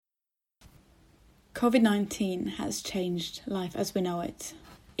COVID-19 has changed life as we know it.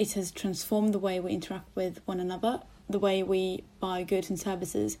 It has transformed the way we interact with one another, the way we buy goods and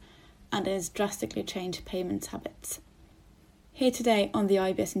services, and it has drastically changed payments habits. Here today on the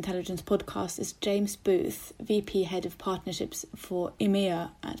IBS Intelligence podcast is James Booth, VP Head of Partnerships for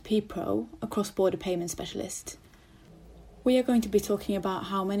EMEA at PPRO, a cross-border payment specialist. We are going to be talking about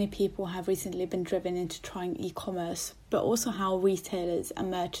how many people have recently been driven into trying e-commerce, but also how retailers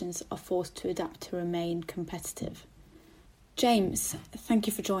and merchants are forced to adapt to remain competitive. James, thank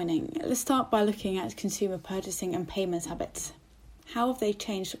you for joining. Let's start by looking at consumer purchasing and payments habits. How have they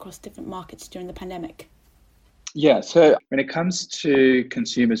changed across different markets during the pandemic? Yeah, so when it comes to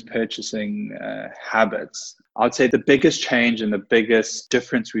consumers' purchasing habits, I'd say the biggest change and the biggest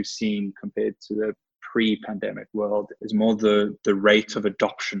difference we've seen compared to the pre-pandemic world is more the rate of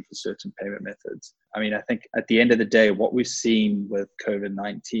adoption for certain payment methods. I mean, I think at the end of the day, what we've seen with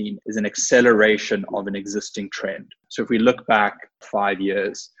COVID-19 is an acceleration of an existing trend. So if we look back 5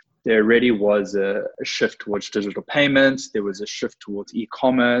 years, there already was a shift towards digital payments. There was a shift towards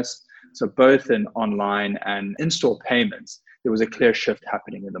e-commerce. So both in online and in-store payments, there was a clear shift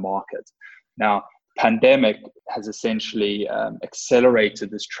happening in the market. Now, pandemic has essentially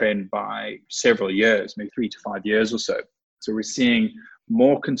accelerated this trend by several years, maybe 3 to 5 years or so. So we're seeing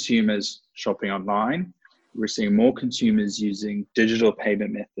more consumers shopping online. We're seeing more consumers using digital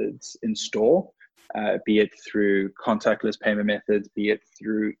payment methods in store, be it through contactless payment methods, be it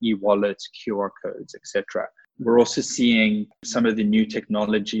through e-wallets, QR codes, etc. We're also seeing some of the new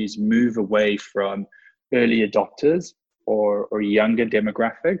technologies move away from early adopters or younger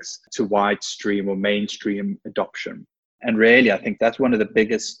demographics to widestream or mainstream adoption. And really, I think that's one of the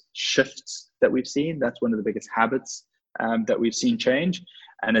biggest shifts that we've seen. That's one of the biggest habits that we've seen change.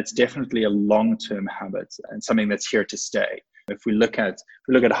 And it's definitely a long-term habit and something that's here to stay. If we look at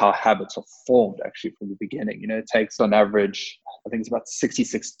how habits are formed actually from the beginning, it takes on average, I think it's about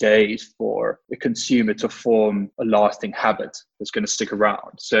 66 days for a consumer to form a lasting habit that's going to stick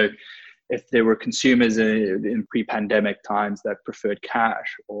around. So if there were consumers in pre-pandemic times that preferred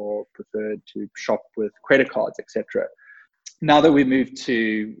cash or preferred to shop with credit cards, etc., now that we move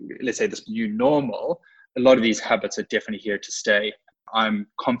to, let's say, this new normal, a lot of these habits are definitely here to stay. I'm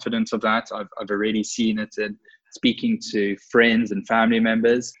confident of that. I've already seen it in speaking to friends and family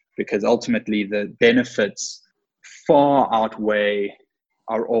members, because ultimately the benefits far outweigh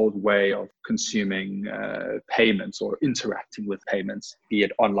our old way of consuming payments or interacting with payments, be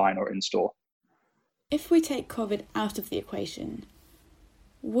it online or in store. If we take COVID out of the equation,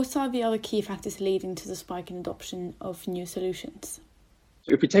 what are the other key factors leading to the spike in adoption of new solutions?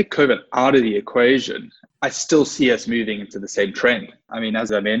 If we take COVID out of the equation, I still see us moving into the same trend. I mean,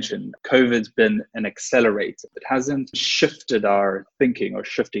 as I mentioned, COVID's been an accelerator. It hasn't shifted our thinking or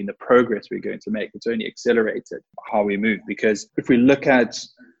shifting the progress we're going to make. It's only accelerated how we move. Because if we look at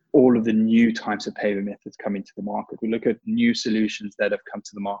all of the new types of payment methods coming to the market, we look at new solutions that have come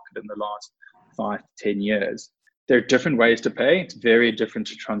to the market in the last 5 to 10 years. There are different ways to pay. It's very different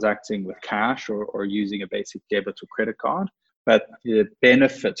to transacting with cash or using a basic debit or credit card. But the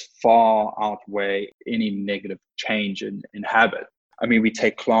benefits far outweigh any negative change in habit. I mean, we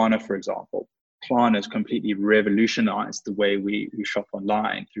take Klarna, for example. Klarna has completely revolutionized the way we shop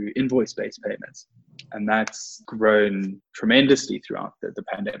online through invoice-based payments. And that's grown tremendously throughout the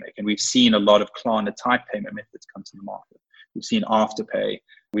pandemic. And we've seen a lot of Klarna-type payment methods come to the market. We've seen Afterpay.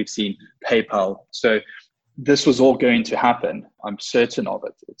 We've seen PayPal. So this was all going to happen. I'm certain of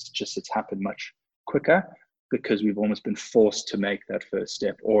it. It's happened much quicker, because we've almost been forced to make that first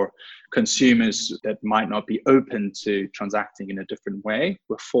step, or consumers that might not be open to transacting in a different way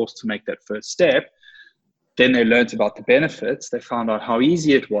were forced to make that first step. Then they learned about the benefits. They found out how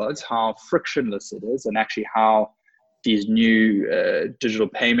easy it was, how frictionless it is, and actually how these new digital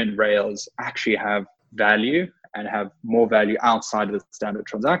payment rails actually have value and have more value outside of the standard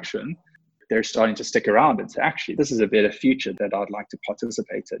transaction. They're starting to stick around and say, actually, this is a better future that I'd like to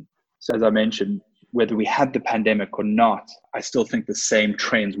participate in. So as I mentioned, whether we had the pandemic or not, I still think the same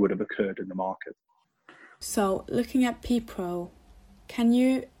trends would have occurred in the market. So looking at PPRO, can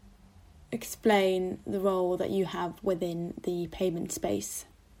you explain the role that you have within the payment space?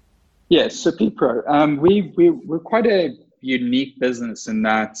 Yes, so PPRO, we're quite a unique business in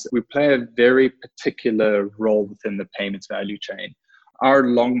that we play a very particular role within the payments value chain. Our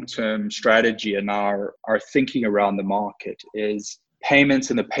long-term strategy and our thinking around the market is payments,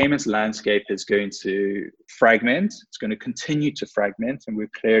 and the payments landscape is going to fragment. It's going to continue to fragment, and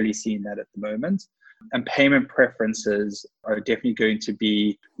we're clearly seeing that at the moment. And payment preferences are definitely going to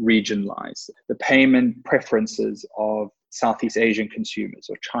be regionalized. The payment preferences of Southeast Asian consumers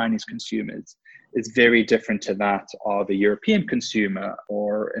or Chinese consumers is very different to that of a European consumer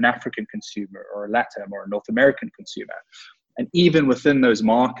or an African consumer or a Latin or a North American consumer. And even within those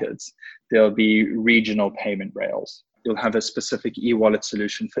markets, there'll be regional payment rails. You'll have a specific e-wallet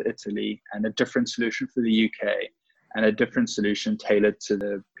solution for Italy and a different solution for the UK and a different solution tailored to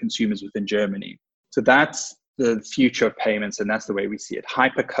the consumers within Germany. So that's the future of payments, and that's the way we see it,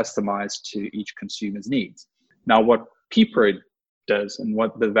 hyper customized to each consumer's needs. Now, what PPRO does and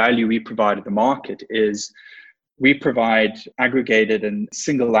what the value we provide at the market is we provide aggregated and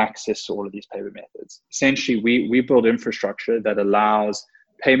single access to all of these payment methods. Essentially, we build infrastructure that allows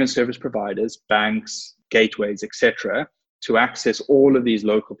payment service providers, banks, gateways, etc., to access all of these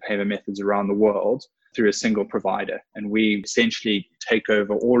local payment methods around the world through a single provider. And we essentially take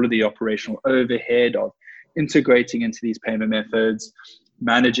over all of the operational overhead of integrating into these payment methods,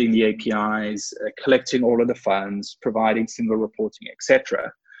 managing the APIs, collecting all of the funds, providing single reporting,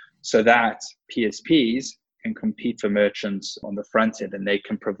 etc., so that PSPs can compete for merchants on the front end and they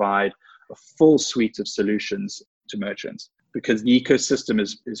can provide a full suite of solutions to merchants. Because the ecosystem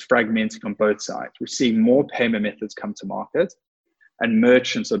is fragmenting on both sides. We're seeing more payment methods come to market, and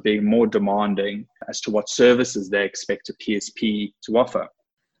merchants are being more demanding as to what services they expect a PSP to offer.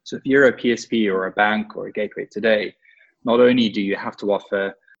 So if you're a PSP or a bank or a gateway today, not only do you have to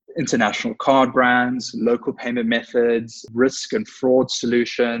offer international card brands, local payment methods, risk and fraud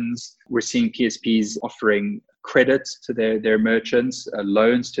solutions, we're seeing PSPs offering credit to their merchants,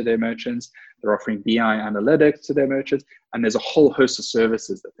 loans to their merchants, they're offering BI analytics to their merchants, and there's a whole host of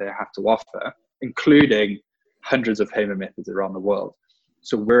services that they have to offer, including hundreds of payment methods around the world.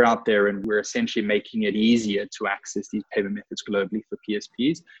 So we're out there and we're essentially making it easier to access these payment methods globally for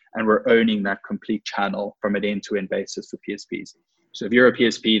PSPs, and we're owning that complete channel from an end-to-end basis for PSPs. So if you're a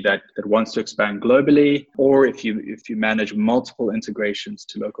PSP that wants to expand globally, or if you manage multiple integrations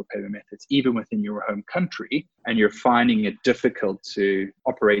to local payment methods, even within your home country, and you're finding it difficult to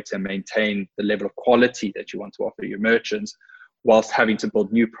operate and maintain the level of quality that you want to offer your merchants, whilst having to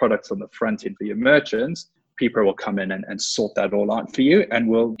build new products on the front end for your merchants, PPRO will come in and sort that all out for you, and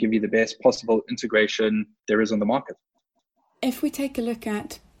will give you the best possible integration there is on the market. If we take a look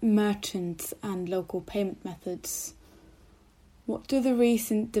at merchants and local payment methods, what do the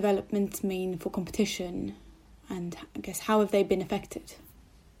recent developments mean for competition, and I guess how have they been affected?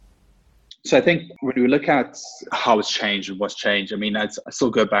 So I think when we look at how it's changed and what's changed, I mean, I still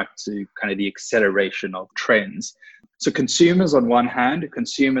go back to kind of the acceleration of trends. So consumers, on one hand,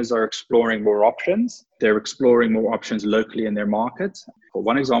 consumers are exploring more options. They're exploring more options locally in their market. For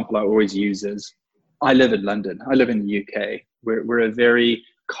one example I always use is, I live in London. I live in the UK. We're a very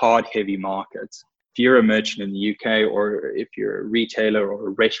card-heavy market. If you're a merchant in the UK, or if you're a retailer or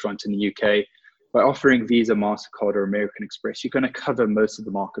a restaurant in the UK, by offering Visa, MasterCard, or American Express, you're going to cover most of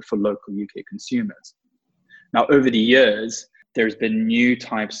the market for local UK consumers. Now, over the years, there's been new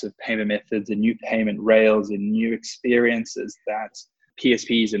types of payment methods and new payment rails and new experiences that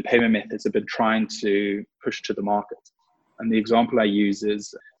PSPs and payment methods have been trying to push to the market. And the example I use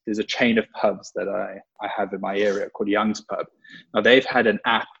is, there's a chain of pubs that I have in my area called Young's Pub. Now, they've had an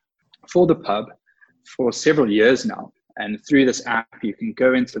app for the pub for several years now. And through this app, you can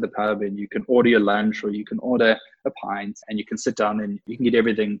go into the pub and you can order your lunch, or you can order a pint, and you can sit down and you can get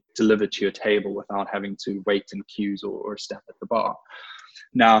everything delivered to your table without having to wait in queues or stand at the bar.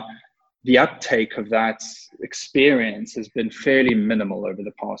 Now, the uptake of that experience has been fairly minimal over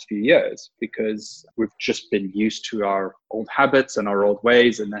the past few years, because we've just been used to our old habits and our old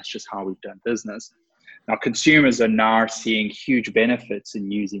ways, and that's just how we've done business. Now, consumers are now seeing huge benefits in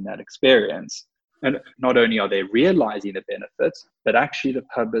using that experience. And not only are they realizing the benefits, but actually the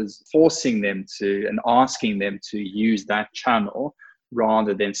pub is forcing them to and asking them to use that channel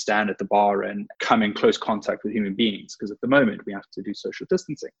rather than stand at the bar and come in close contact with human beings. Because at the moment, we have to do social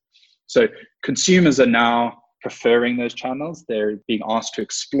distancing. So consumers are now preferring those channels. They're being asked to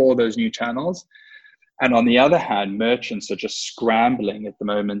explore those new channels. And on the other hand, merchants are just scrambling at the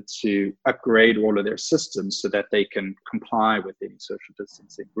moment to upgrade all of their systems so that they can comply with any social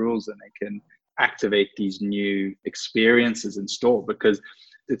distancing rules, and they can activate these new experiences in store, because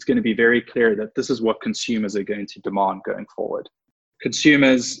it's going to be very clear that this is what consumers are going to demand going forward.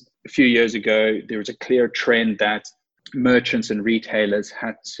 Consumers, a few years ago, there was a clear trend that merchants and retailers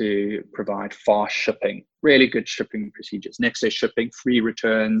had to provide fast shipping, really good shipping procedures, next day shipping, free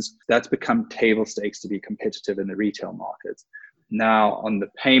returns. That's become table stakes to be competitive in the retail market. Now, on the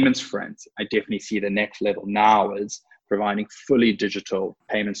payments front, I definitely see the next level now is providing fully digital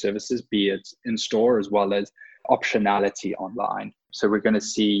payment services, be it in store as well as optionality online. So we're going to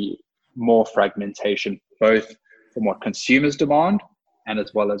see more fragmentation, both from what consumers demand and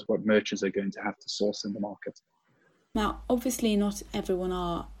as well as what merchants are going to have to source in the market. Now, obviously not everyone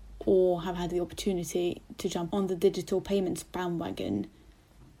are or have had the opportunity to jump on the digital payments bandwagon.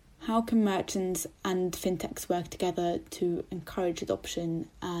 How can merchants and fintechs work together to encourage adoption,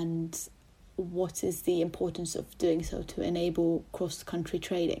 and what is the importance of doing so to enable cross-country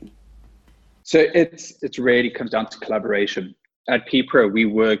trading? So it really comes down to collaboration. At PPRO, we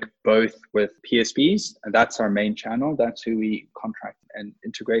work both with PSPs, and that's our main channel. That's who we contract and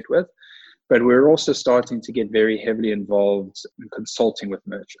integrate with. But we're also starting to get very heavily involved in consulting with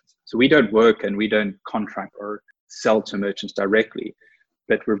merchants. So we don't work and we don't contract or sell to merchants directly,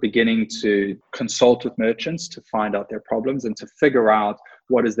 but we're beginning to consult with merchants to find out their problems and to figure out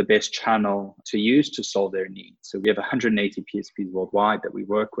what is the best channel to use to solve their needs. So we have 180 PSPs worldwide that we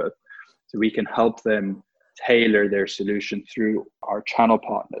work with. So we can help them tailor their solution through our channel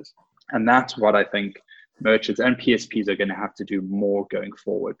partners. And that's what I think merchants and PSPs are going to have to do more going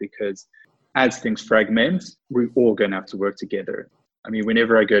forward, because as things fragment, we're all going to have to work together. I mean,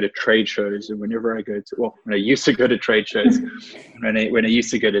 whenever I go to trade shows and when I used to go to trade shows, when I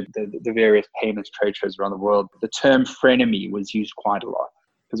used to go to the various payments trade shows around the world, the term frenemy was used quite a lot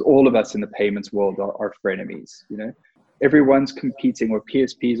because all of us in the payments world are frenemies. You know, everyone's competing, or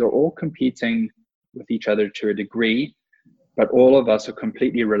PSPs are all competing with each other to a degree, but all of us are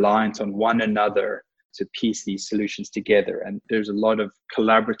completely reliant on one another to piece these solutions together. And there's a lot of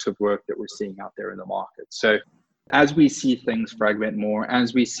collaborative work that we're seeing out there in the market. So as we see things fragment more,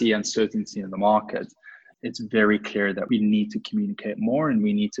 as we see uncertainty in the market, it's very clear that we need to communicate more and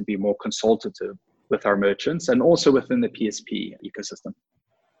we need to be more consultative with our merchants and also within the PSP ecosystem.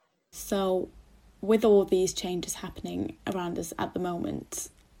 So with all these changes happening around us at the moment,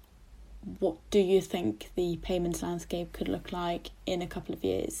 what do you think the payments landscape could look like in a couple of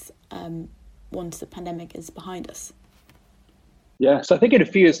years once the pandemic is behind us? Yeah, so I think in a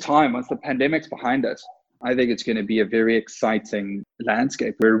few years' time, once the pandemic's behind us, I think it's going to be a very exciting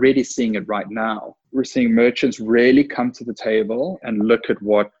landscape. We're already seeing it right now. We're seeing merchants really come to the table and look at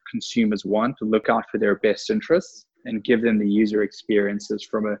what consumers want, to look out for their best interests and give them the user experiences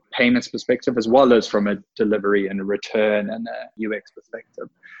from a payments perspective, as well as from a delivery and a return and a UX perspective.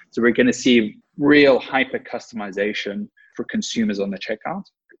 So we're going to see real hyper customization for consumers on the checkout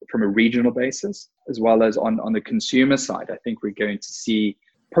from a regional basis, as well as on the consumer side. I think we're going to see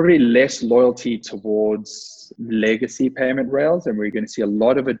probably less loyalty towards legacy payment rails, and we're going to see a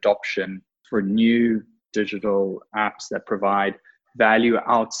lot of adoption for new digital apps that provide value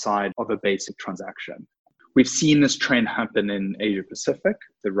outside of a basic transaction. We've seen this trend happen in Asia Pacific,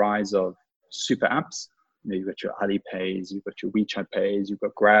 the rise of super apps. You know, you've got your Alipays, you've got your WeChat Pays, you've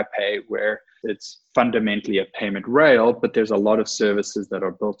got GrabPay, where it's fundamentally a payment rail, but there's a lot of services that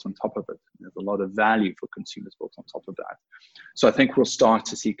are built on top of it. There's a lot of value for consumers built on top of that. So I think we'll start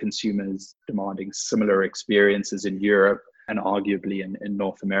to see consumers demanding similar experiences in Europe and arguably in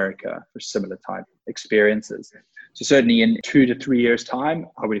North America for similar type experiences. So certainly in 2 to 3 years' time,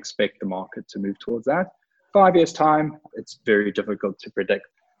 I would expect the market to move towards that. 5 years' time, it's very difficult to predict.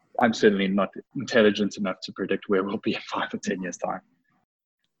 I'm certainly not intelligent enough to predict where we'll be in 5 or 10 years' time.